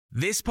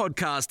This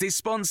podcast is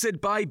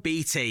sponsored by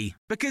BT,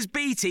 because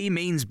BT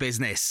means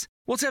business.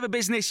 Whatever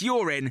business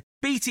you're in,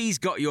 BT's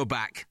got your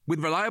back, with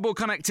reliable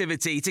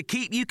connectivity to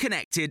keep you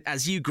connected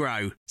as you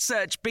grow.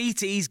 Search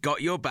BT's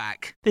got your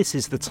back. This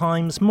is The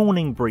Times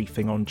morning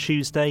briefing on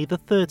Tuesday, the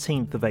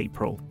 13th of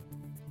April.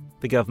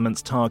 The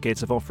government's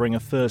target of offering a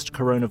first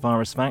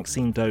coronavirus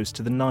vaccine dose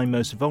to the 9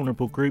 most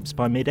vulnerable groups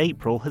by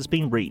mid-April has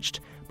been reached.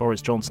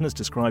 Boris Johnson has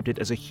described it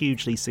as a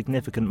hugely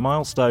significant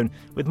milestone,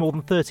 with more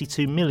than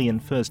 32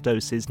 million first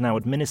doses now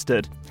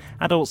administered.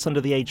 Adults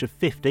under the age of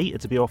 50 are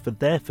to be offered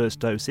their first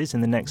doses in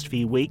the next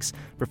few weeks.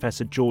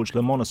 Professor George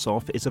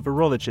Lomonosov is a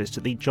virologist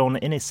at the John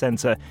Innes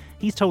Centre.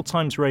 He's told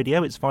Times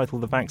Radio it's vital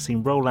the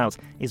vaccine rollout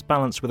is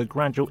balanced with a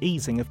gradual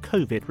easing of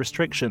COVID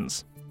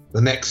restrictions. The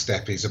next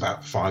step is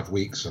about 5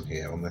 weeks from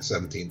here, on the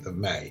 17th of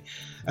May.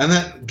 And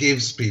that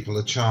gives people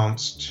a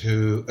chance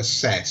to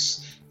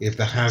assess if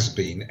there has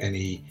been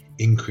any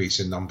increase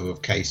in number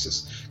of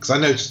cases. Because I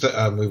noticed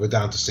that we were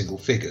down to single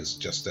figures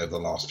just over the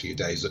last few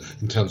days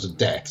in terms of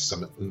deaths,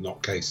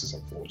 not cases,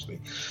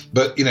 unfortunately.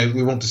 But,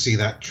 we want to see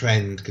that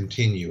trend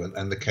continue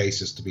and the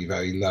cases to be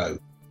very low.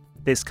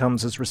 This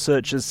comes as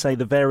researchers say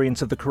the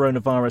variant of the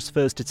coronavirus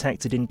first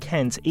detected in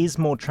Kent is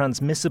more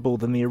transmissible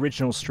than the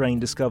original strain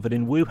discovered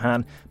in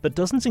Wuhan, but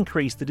doesn't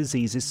increase the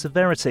disease's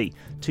severity.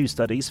 2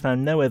 studies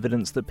found no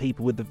evidence that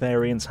people with the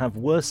variant have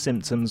worse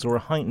symptoms or a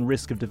heightened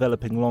risk of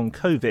developing long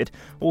COVID.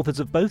 Authors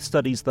of both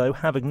studies, though,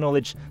 have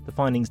acknowledged the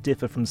findings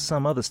differ from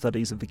some other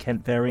studies of the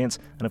Kent variant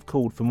and have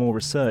called for more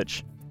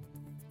research.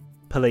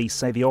 Police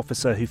say the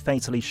officer who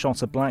fatally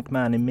shot a black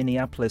man in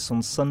Minneapolis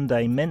on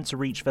Sunday meant to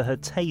reach for her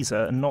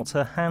taser and not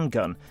her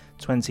handgun.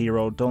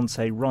 20-year-old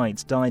Dante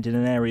Wright died in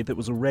an area that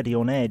was already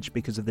on edge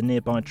because of the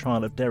nearby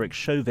trial of Derek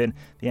Chauvin,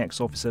 the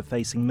ex-officer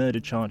facing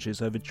murder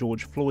charges over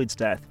George Floyd's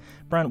death.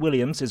 Brant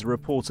Williams is a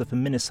reporter for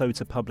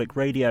Minnesota Public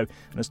Radio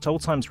and has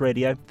told Times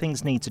Radio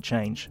things need to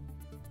change.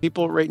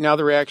 People right now,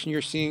 the reaction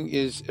you're seeing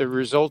is a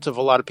result of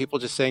a lot of people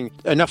just saying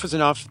enough is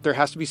enough. There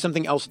has to be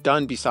something else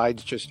done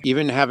besides just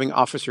even having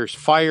officers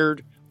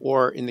fired,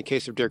 or in the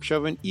case of Derek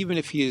Chauvin, even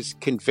if he is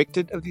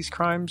convicted of these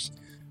crimes.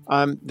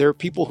 There are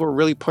people who are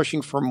really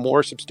pushing for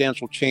more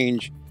substantial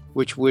change,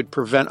 which would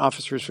prevent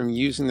officers from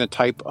using the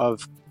type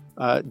of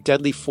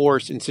deadly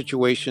force in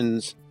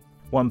situations.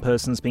 One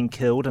person's been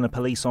killed and a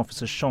police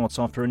officer shot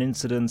after an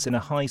incident in a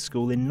high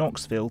school in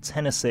Knoxville,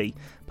 Tennessee.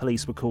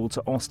 Police were called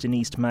to Austin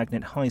East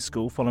Magnet High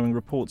School following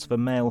reports of a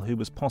male who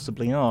was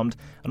possibly armed.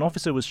 An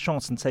officer was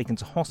shot and taken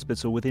to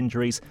hospital with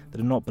injuries that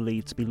are not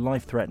believed to be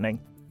life-threatening.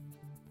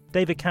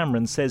 David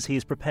Cameron says he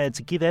is prepared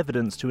to give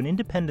evidence to an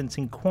independent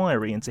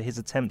inquiry into his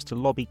attempts to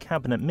lobby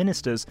cabinet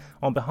ministers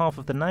on behalf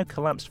of the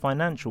now-collapsed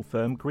financial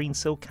firm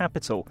Greensill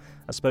Capital.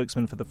 A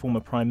spokesman for the former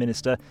Prime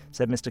Minister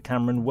said Mr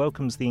Cameron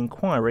welcomes the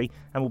inquiry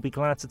and will be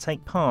glad to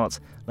take part.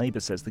 Labour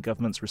says the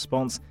government's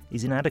response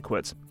is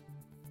inadequate.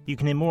 You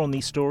can hear more on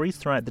these stories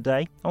throughout the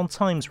day on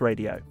Times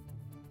Radio.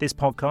 This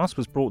podcast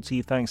was brought to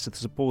you thanks to the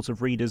support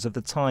of readers of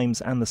The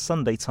Times and The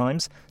Sunday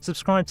Times.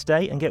 Subscribe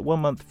today and get 1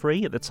 month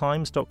free at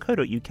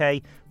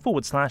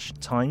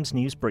thetimes.co.uk/Times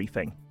News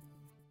Briefing.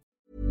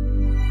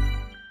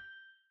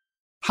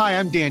 Hi,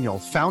 I'm Daniel,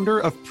 founder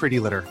of Pretty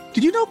Litter.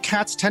 Did you know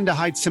cats tend to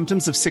hide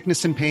symptoms of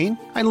sickness and pain?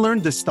 I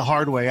learned this the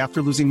hard way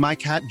after losing my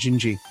cat,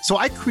 Gingy. So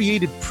I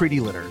created Pretty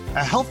Litter,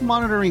 a health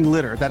monitoring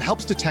litter that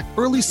helps detect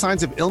early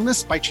signs of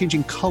illness by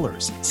changing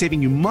colors,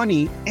 saving you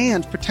money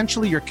and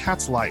potentially your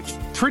cat's life.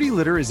 Pretty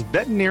Litter is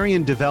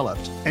veterinarian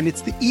developed, and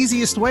it's the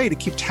easiest way to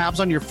keep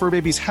tabs on your fur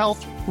baby's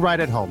health right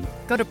at home.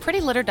 Go to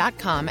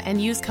prettylitter.com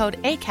and use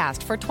code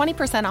ACAST for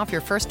 20% off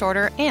your first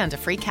order and a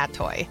free cat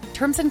toy.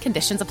 Terms and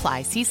conditions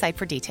apply. See site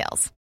for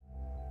details.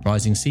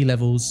 Rising sea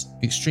levels,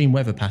 extreme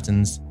weather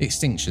patterns,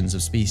 extinctions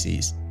of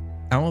species.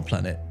 Our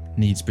planet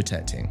needs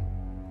protecting.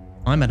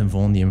 I'm Adam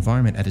Vaughan, the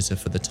Environment Editor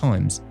for The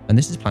Times, and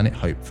this is Planet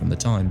Hope from The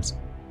Times,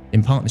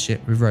 in partnership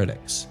with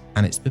Rolex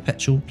and its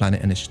Perpetual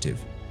Planet Initiative.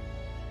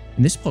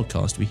 In this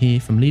podcast, we hear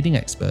from leading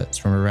experts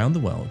from around the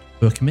world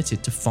who are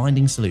committed to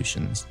finding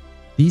solutions.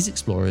 These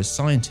explorers,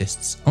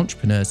 scientists,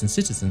 entrepreneurs and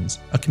citizens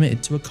are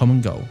committed to a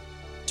common goal,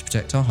 to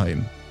protect our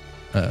home,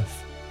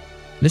 Earth.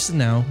 Listen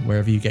now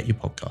wherever you get your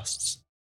podcasts.